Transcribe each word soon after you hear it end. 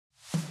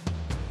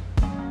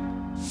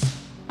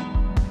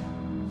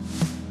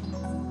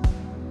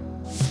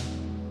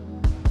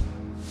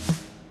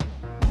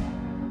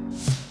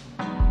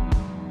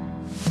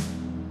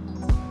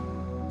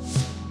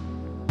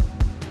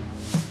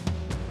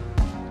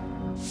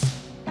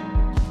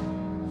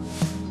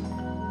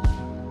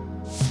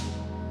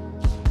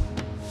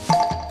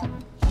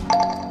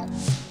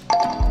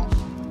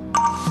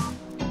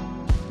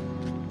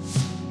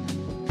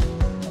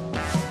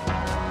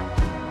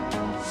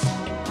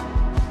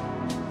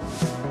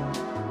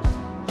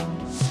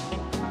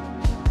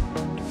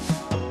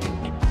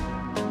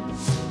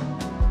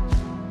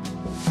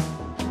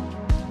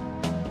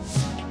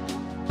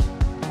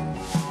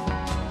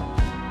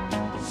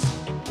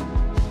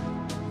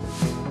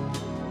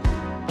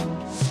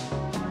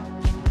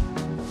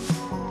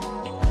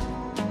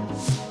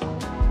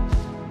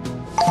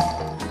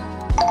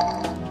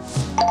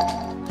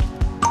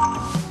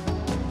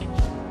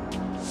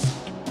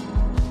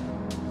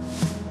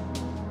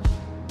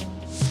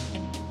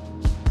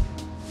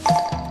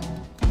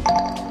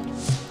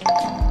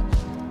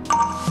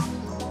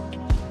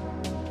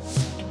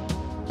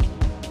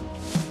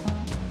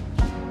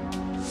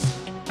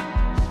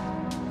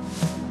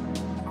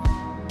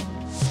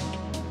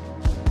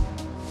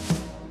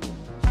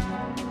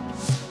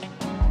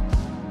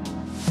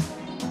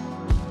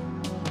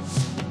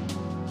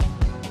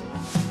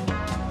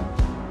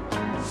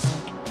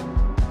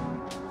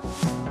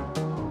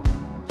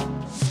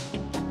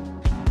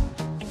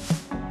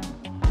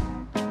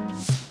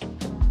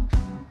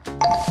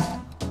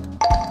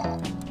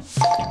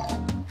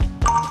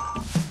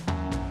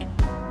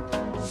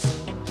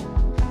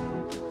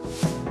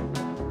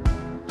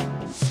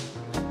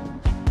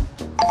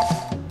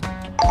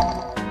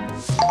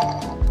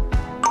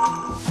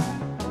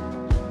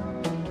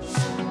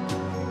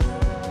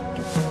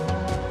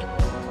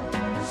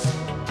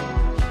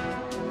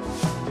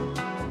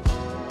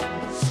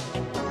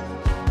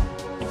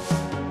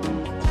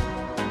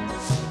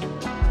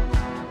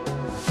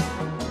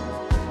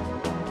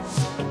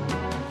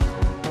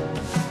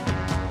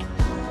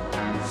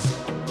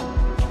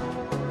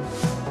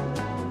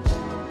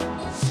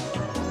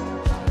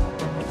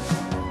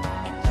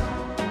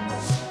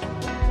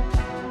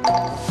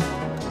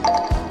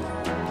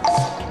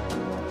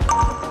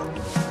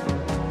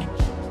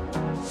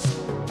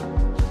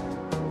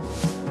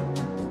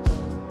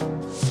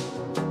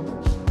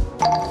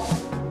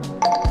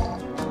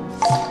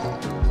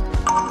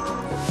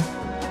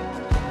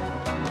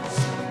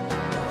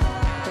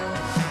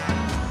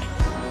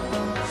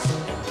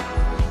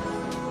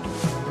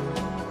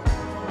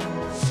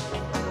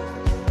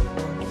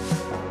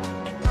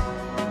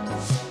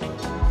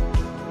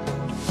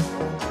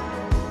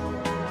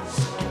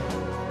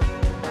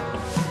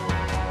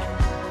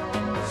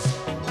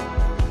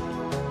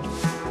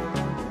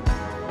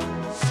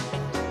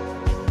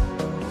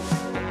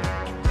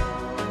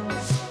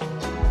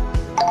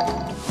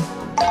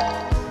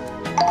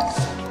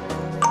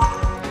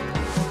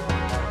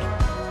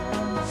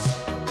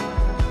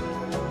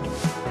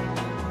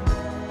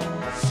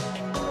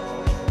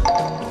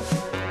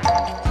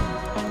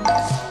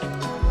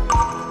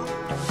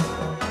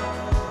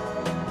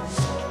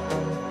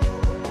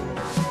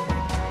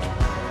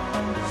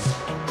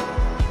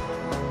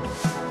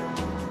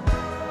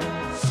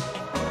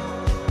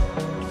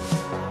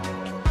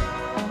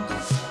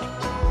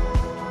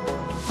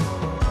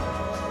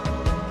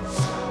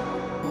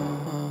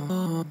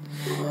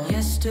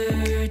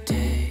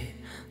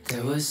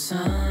was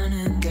sun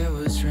and there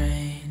was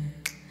rain,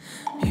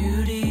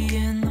 beauty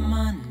in the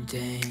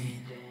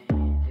mundane.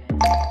 And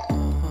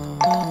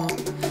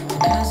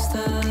as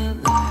the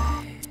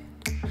light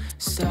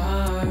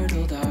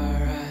startled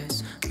our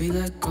eyes, we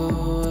let go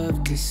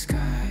of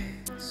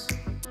disguise.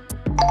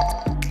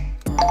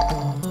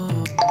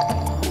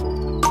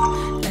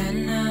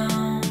 And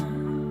now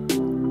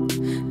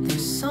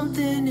there's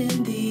something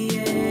in the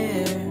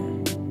air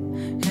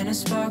and a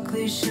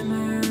sparkly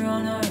shimmer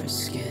on our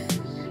skin,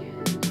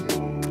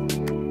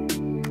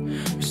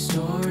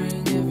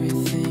 restoring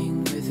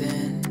everything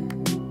within.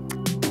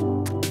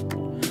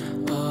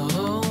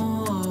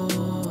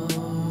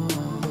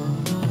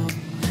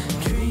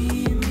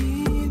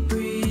 Dreamy,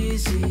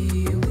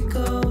 breezy, we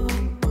go.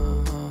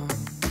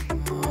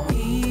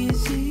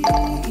 Easy,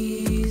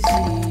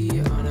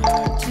 easy on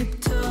our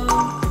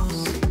tiptoes.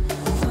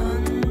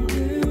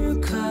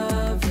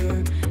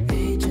 Undercover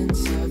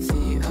agents of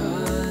the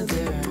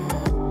other.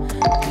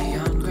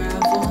 Beyond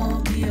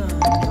gravel,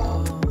 beyond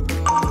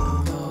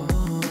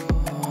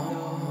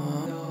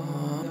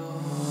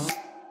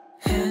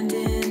hand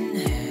in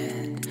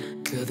hand,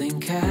 building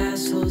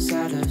castles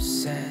out of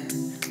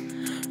sand,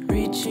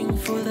 reaching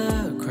for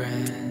the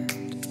grand.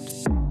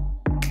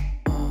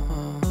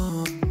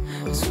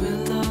 As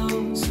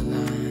willows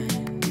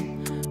align,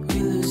 we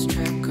lose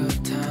track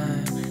of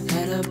time.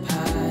 Head up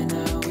high,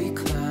 now we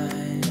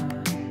climb.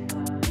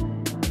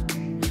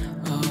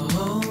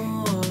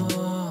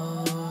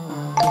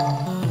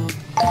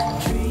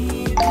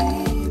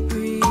 Dreamy,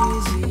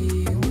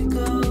 breezy, we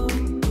go.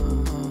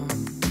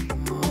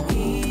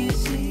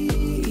 Easy,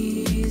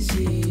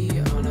 easy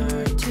on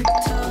our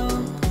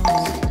tiptoes.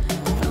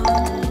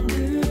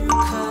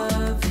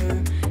 Undercover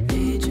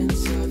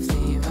agents of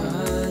the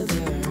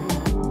other.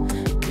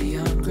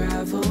 Beyond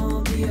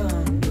gravel,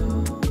 beyond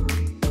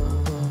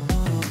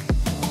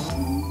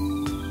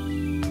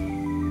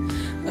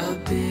a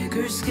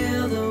bigger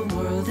scale, the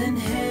world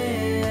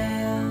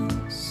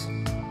inhales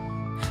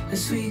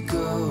as we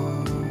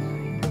go.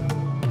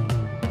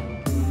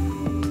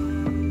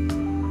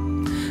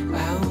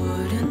 I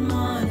wouldn't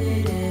want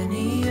it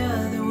any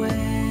other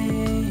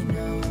way,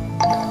 no,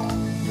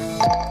 no, no.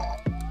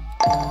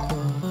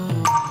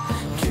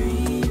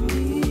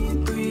 Dreamy,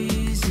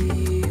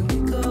 breezy, we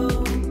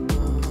go.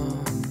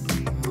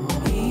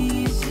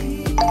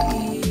 Easy,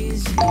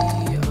 easy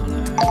on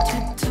our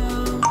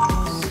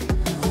tiptoes.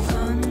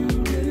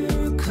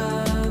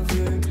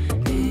 Undercover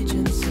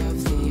agents of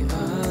the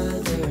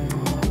other.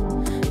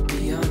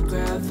 Beyond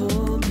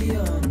gravel,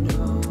 beyond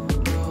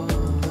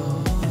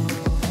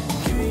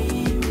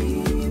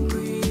dreamy,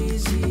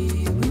 breezy,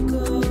 we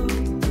go.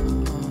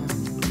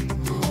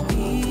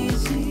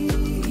 Easy,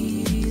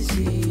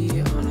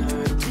 easy on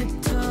our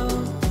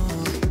tiptoes.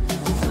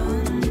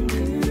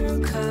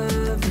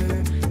 Undercover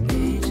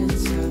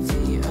agents of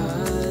the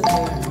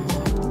other.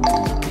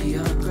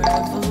 Beyond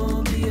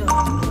gravel,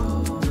 beyond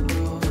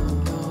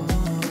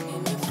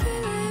Can you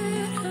feel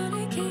it,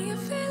 honey? Can you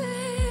feel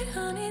it,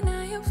 honey?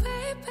 Now you're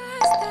way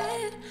past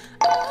that.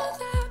 All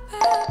that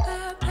bad,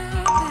 bad,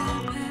 bad,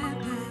 bad, bad,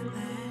 bad,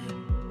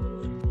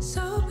 bad.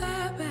 So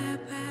bad, bad,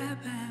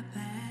 bad, bad,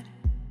 bad.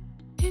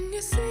 Can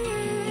you see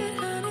it,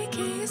 honey?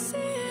 Can you see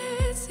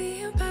it?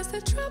 See you past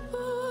the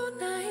trouble.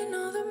 Now you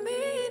know the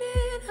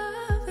meaning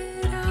of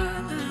it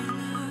all.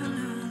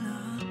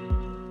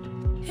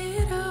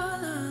 It all.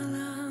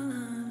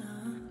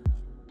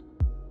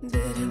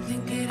 Didn't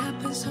think it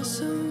happened so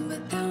soon,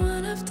 but that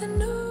one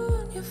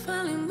afternoon you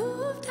finally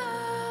moved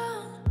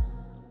on.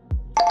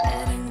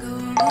 Letting go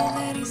of all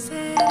that he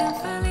said and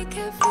finally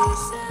kept for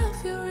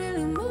yourself. You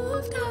really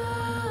moved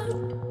on.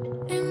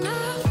 And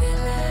I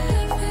feel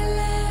it, feel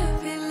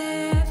it, feel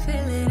it,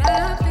 feel it. I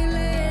feel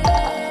it.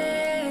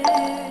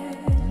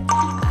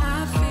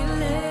 I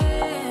feel it.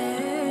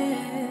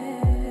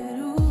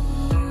 Ooh.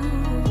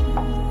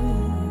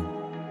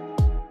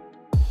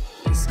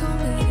 It's gonna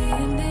be the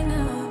ending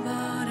of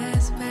all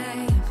that's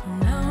bad. From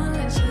now on,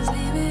 let's just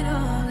leave it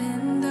all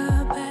in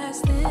the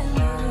past and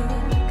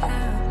look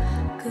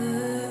how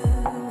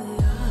good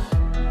we are.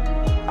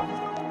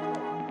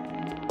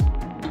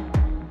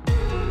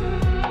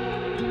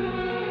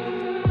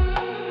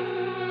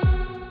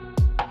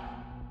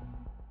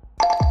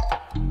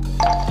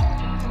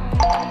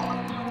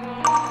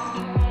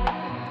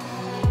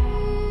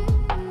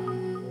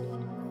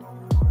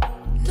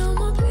 No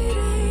more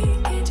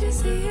bleeding, can't you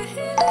see it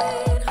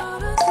healing?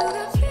 Hold on to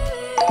the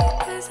feeling,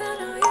 'cause I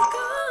know you're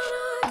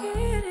gonna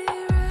get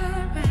it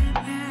right, right,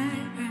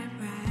 right, right,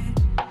 right.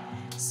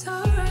 So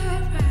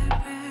right, right,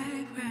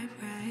 right, right,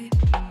 right.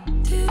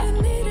 Didn't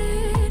need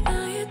it,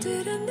 now you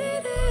didn't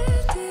need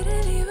it.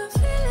 Didn't even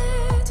feel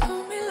it.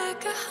 Told me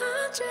like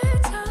 100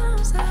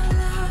 times out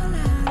loud,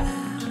 loud,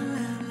 loud,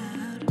 loud,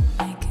 loud.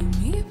 Making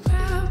me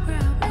proud,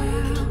 proud,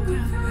 proud,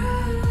 proud,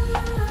 proud.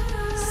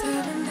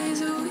 7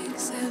 days a week,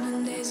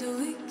 7 days a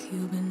week.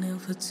 You've been ill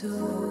for too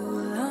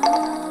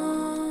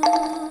long.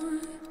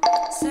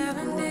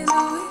 7 days a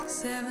week,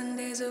 7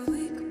 days a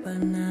week. But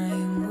now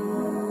you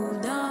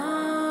moved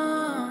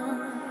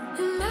on.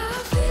 And I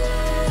feel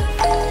it,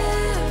 feel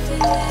it,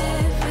 feel it.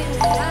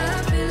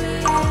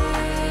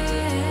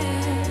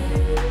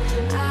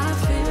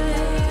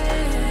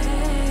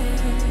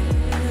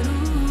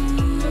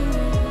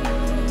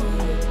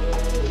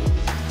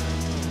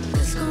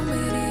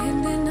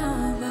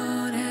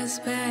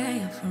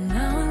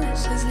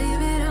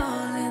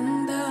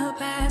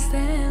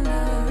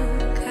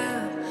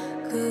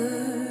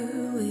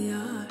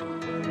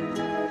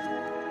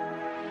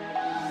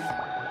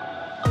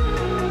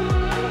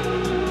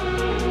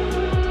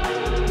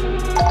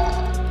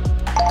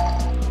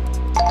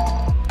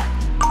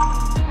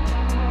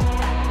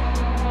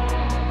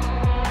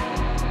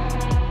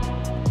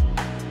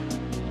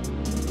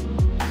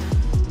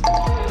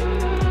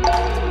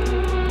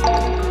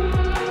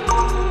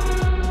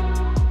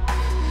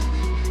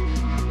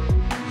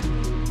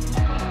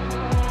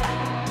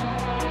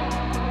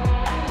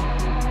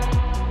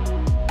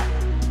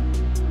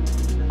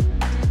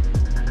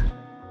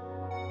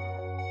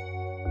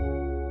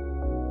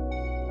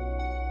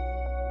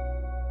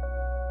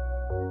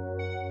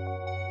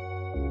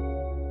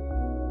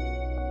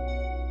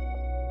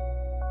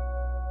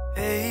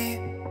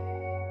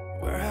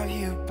 how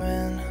you've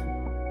been.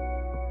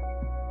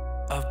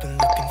 I've been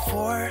looking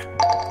for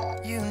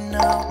you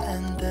now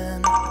and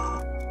then.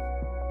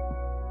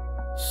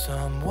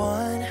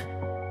 Someone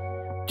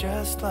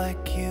just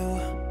like you,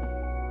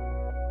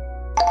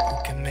 who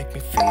can make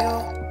me feel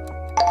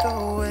the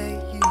way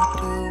you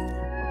do.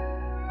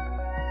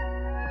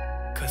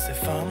 'Cause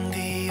if I'm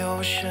the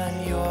ocean,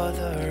 you're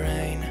the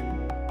rain.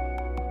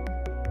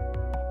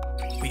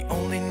 We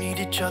only need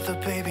each other,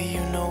 baby,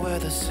 you know we're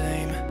the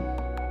same.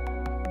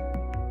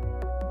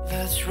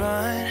 Let's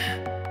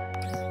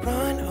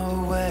run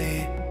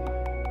away.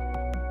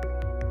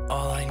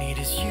 All I need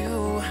is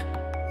you,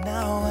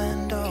 now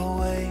and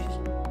always.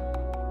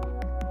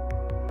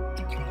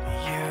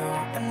 You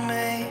and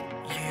me,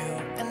 you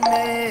and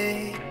me.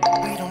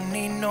 We don't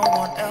need no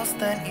one else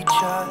than each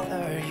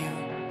other. You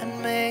and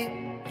me,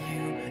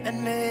 you and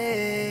me.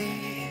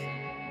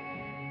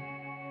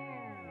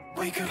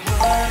 We could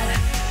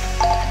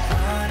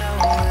run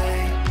away.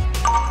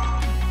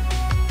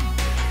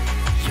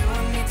 You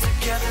and me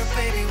together,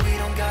 baby, we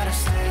don't gotta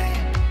stay.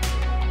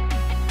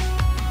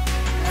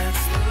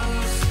 Let's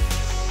lose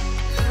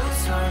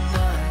our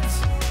minds.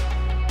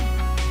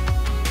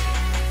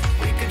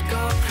 We could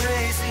go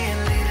crazy and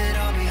leave it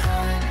all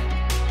behind.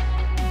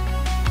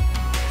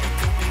 It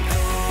could be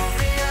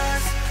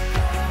glorious,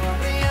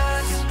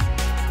 glorious,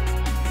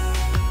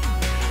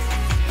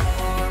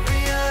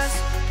 glorious,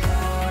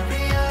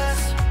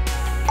 glorious.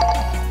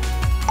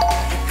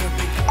 It could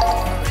be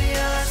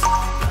glorious,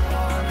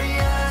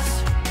 glorious,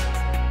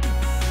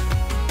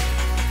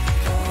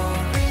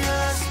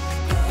 glorious,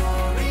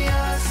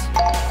 glorious.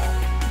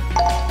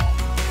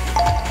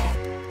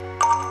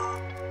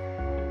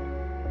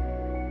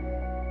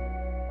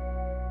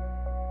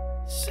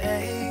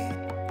 Say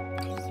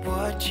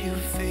what you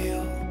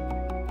feel.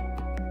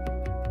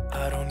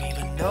 I don't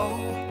even know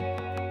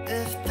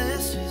if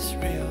this is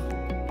real.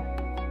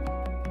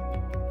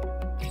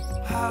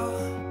 How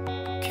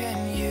can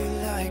you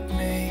like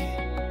me?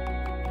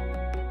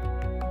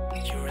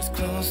 You're as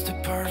close to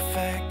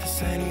perfect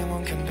as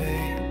anyone can be.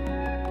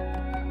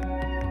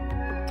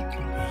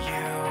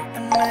 You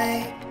and me,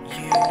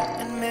 you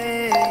and me.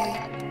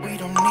 We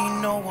don't need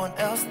no one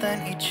else than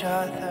each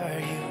other.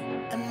 You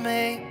and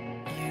me,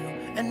 you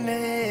and me.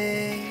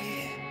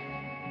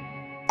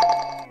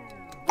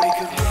 We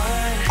could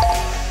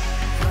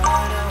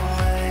run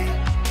away.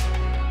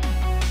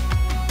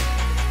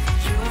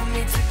 You and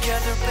me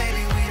together,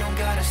 baby, we don't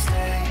gotta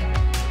stay.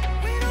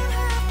 We don't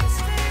have to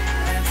stay.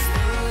 Let's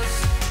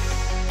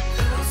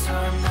lose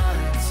our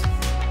minds.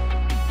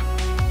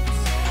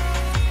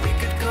 We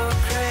could go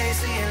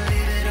crazy and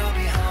leave it all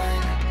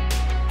behind.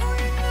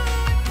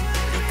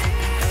 It could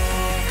be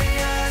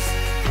glorious,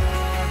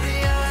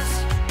 glorious,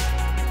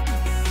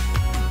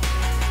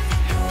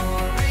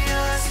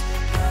 glorious,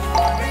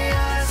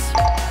 glorious.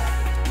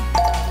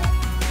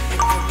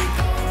 It could be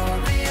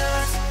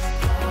glorious,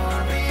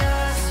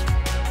 glorious,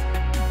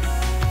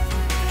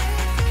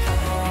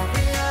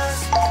 glorious,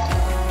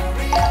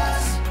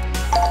 glorious.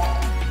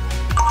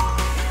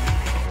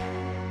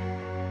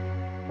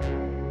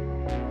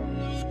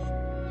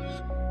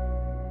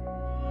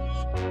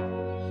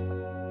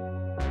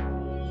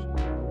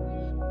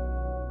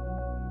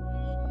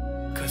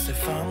 'Cause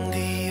if I'm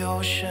the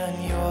ocean,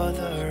 you're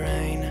the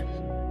rain.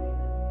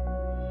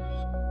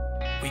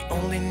 We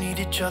only need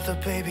each other,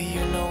 baby,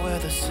 you know we're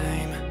the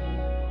same.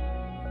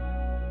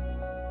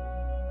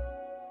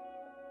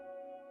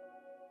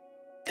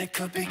 It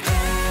could be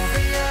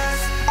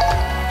glorious,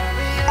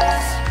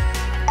 glorious,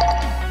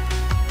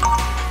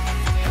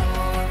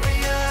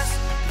 glorious,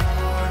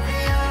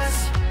 glorious.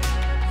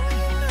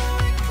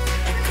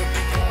 It could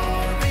be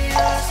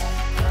glorious,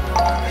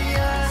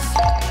 glorious,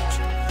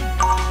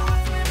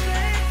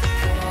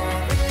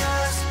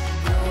 glorious,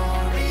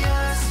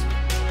 glorious.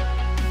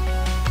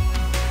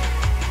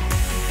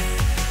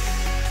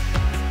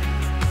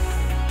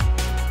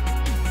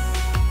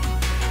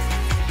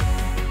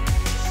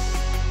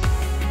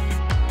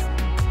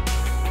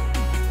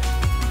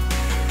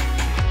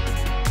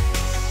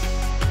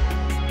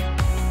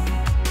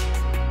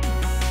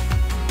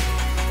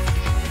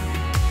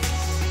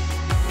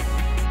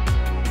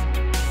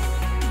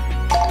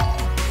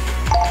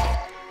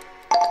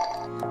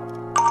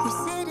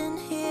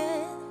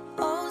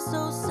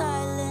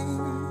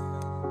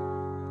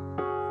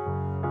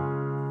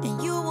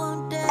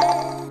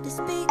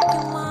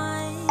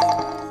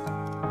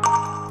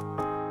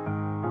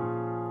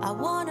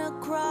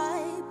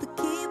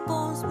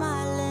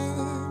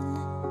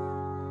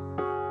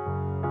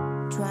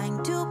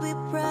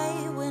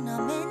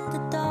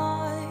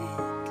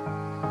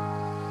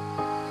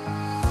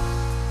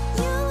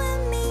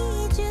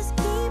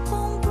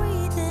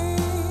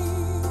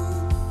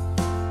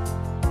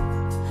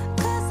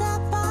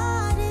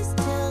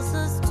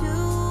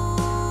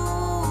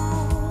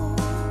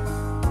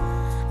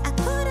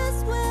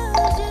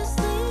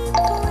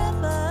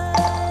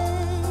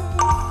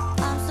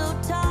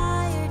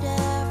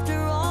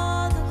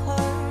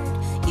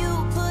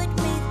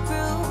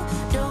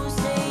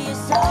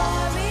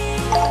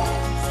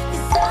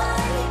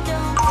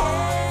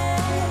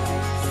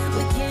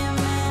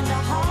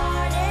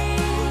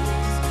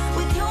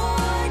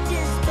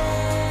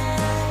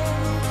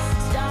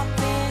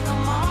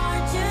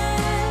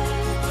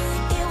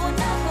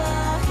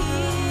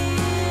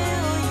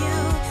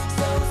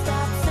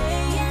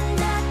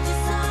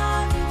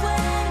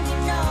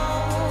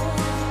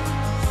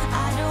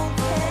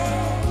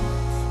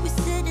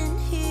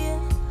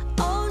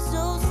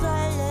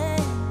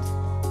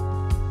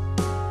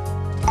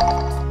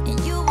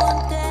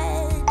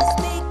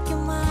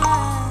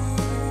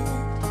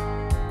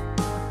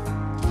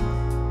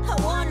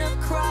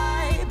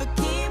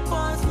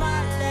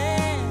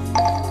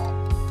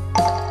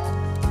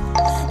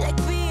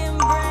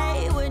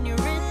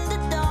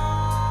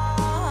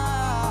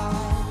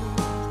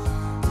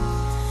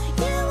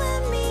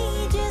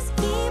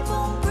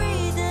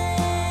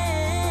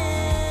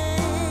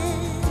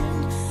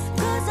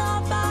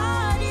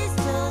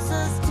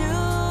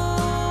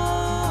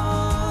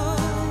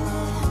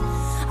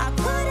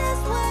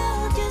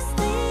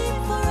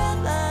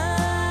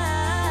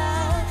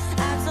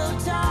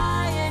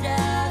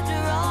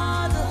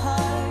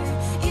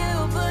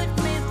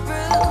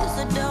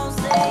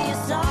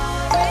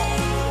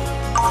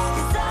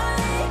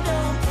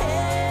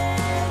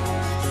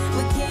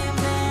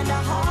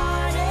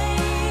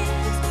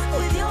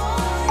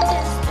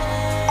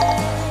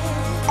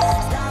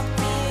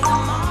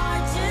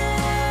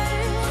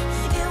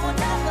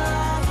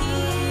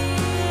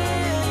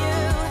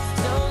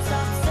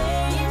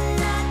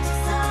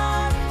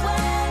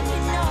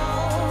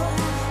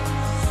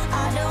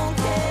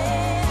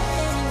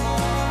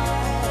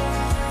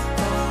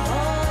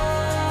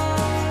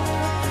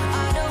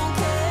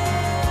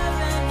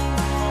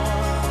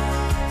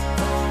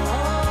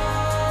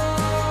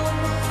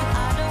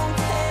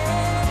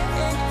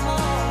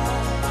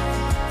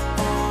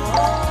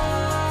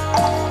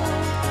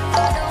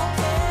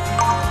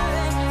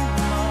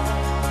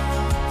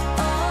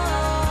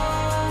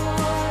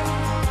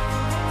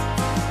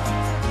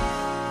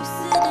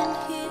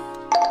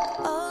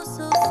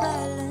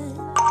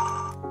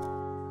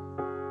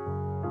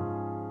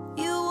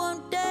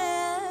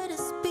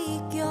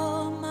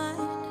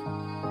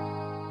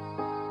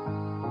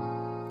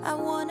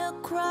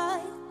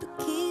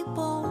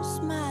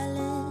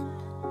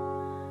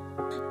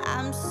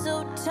 I'm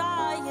so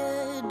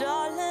tired,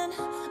 darling.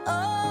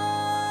 Oh,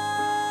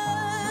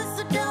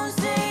 so don't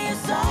say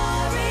you're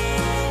sorry,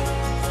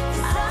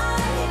 'cause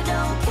I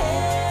don't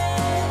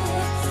care.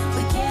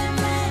 We can't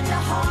mend the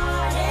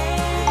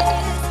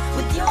heartaches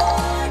with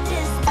your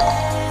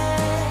despair.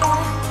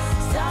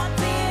 Stop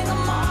being a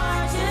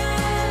martyr,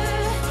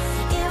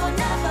 it will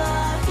never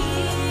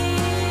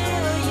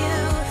heal you.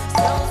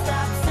 So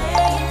stop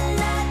saying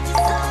that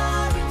you're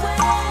sorry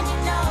when you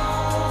know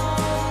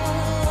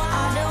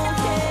I don't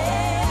care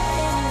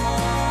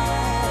anymore.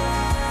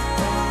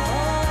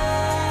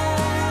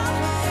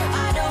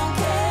 I don't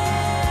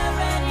care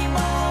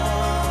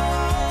anymore.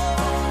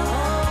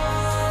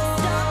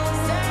 Stop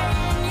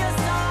saying you're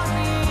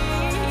sorry.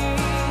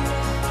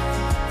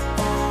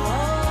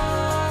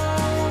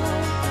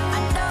 I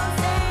don't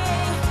say,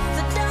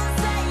 so don't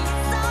say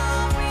you're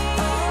sorry,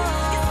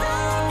 'cause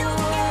I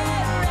don't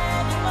care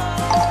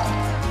anymore.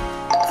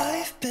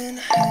 I've been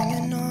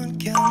hanging on,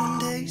 counting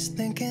days,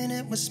 thinking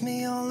it was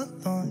me all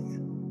along.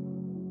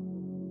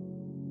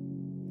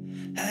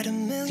 Had a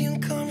million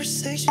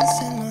conversations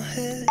in my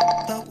head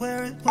about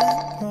where it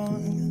went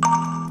wrong.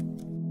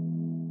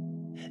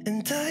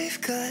 And I've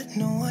got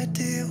no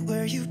idea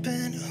where you've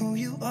been, who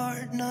you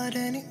are, not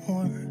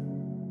anymore.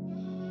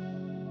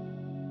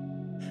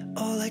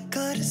 All I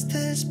got is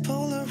this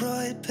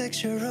Polaroid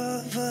picture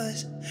of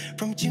us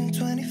from June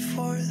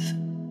 24th.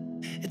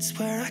 It's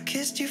where I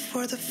kissed you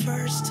for the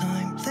first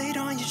time, laid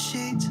on your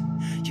sheets.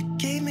 You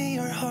gave me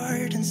your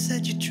heart and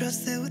said you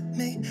trusted with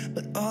me,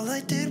 but all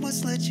I did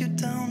was let you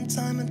down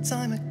time and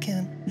time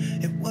again.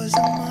 It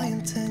wasn't my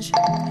intention,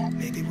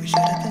 maybe we should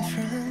have been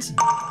friends.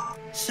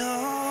 So,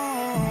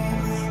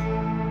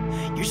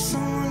 you're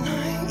someone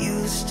I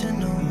used to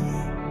know,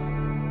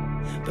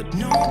 but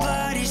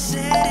nobody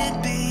said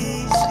it'd be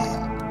easy.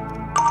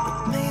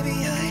 But maybe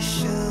I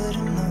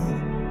should've known.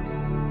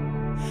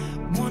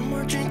 One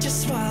more drink,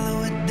 just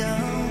swallow it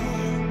down.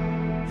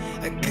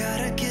 I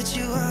gotta get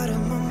you out of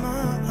my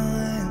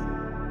mind.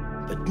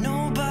 But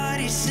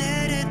nobody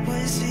said it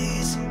was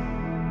easy.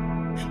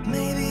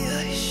 Maybe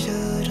I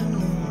should've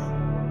known.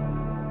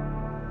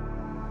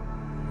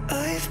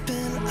 I've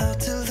been out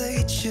till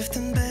late,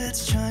 shifting beds,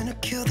 trying to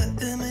kill the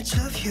image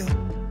of you.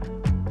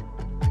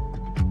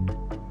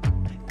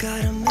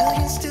 Got a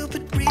million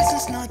stupid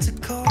reasons not to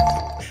call.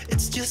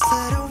 It's just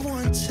that I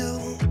want to.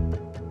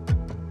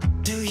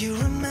 Do you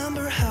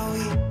remember how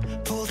we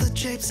pulled the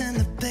drapes in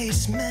the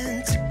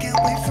basement to get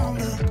away from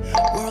the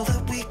world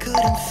that we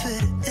couldn't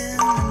fit in?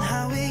 And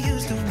how we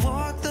used to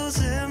walk those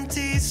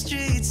empty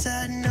streets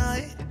at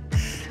night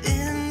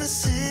in the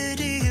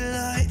city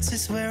lights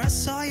is where I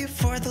saw you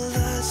for the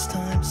last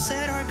time.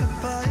 Said our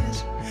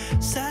goodbyes,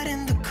 sat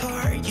in the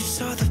car, you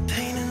saw the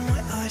pain in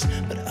my eyes,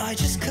 but I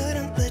just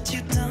couldn't let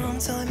you down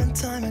time and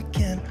time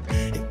again.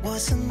 It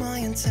wasn't my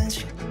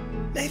intention,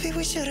 maybe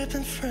we should have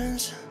been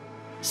friends.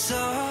 So,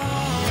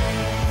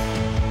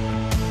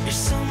 you're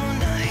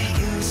someone I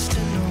used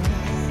to know,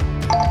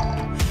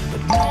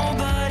 but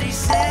nobody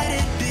said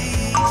it'd be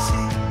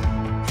easy.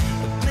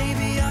 But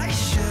maybe I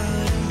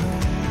should've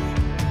known.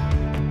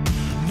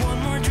 One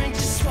more drink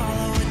to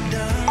swallow it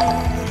down.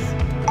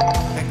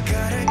 I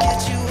gotta get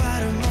you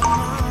out of my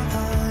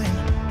mind.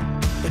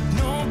 But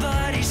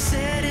nobody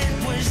said it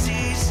was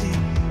easy.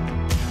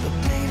 But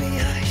maybe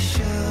I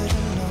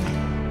should've known.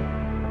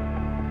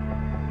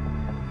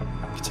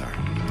 Guitar.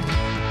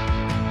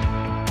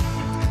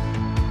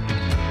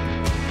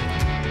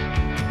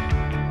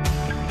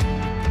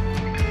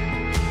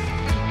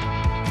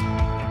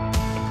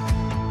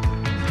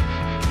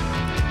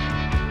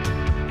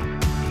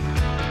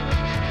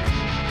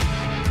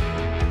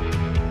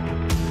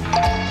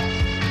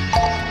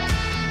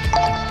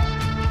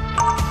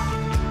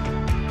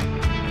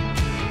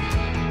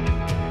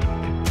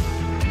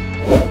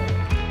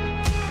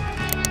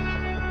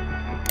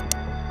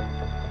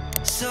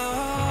 So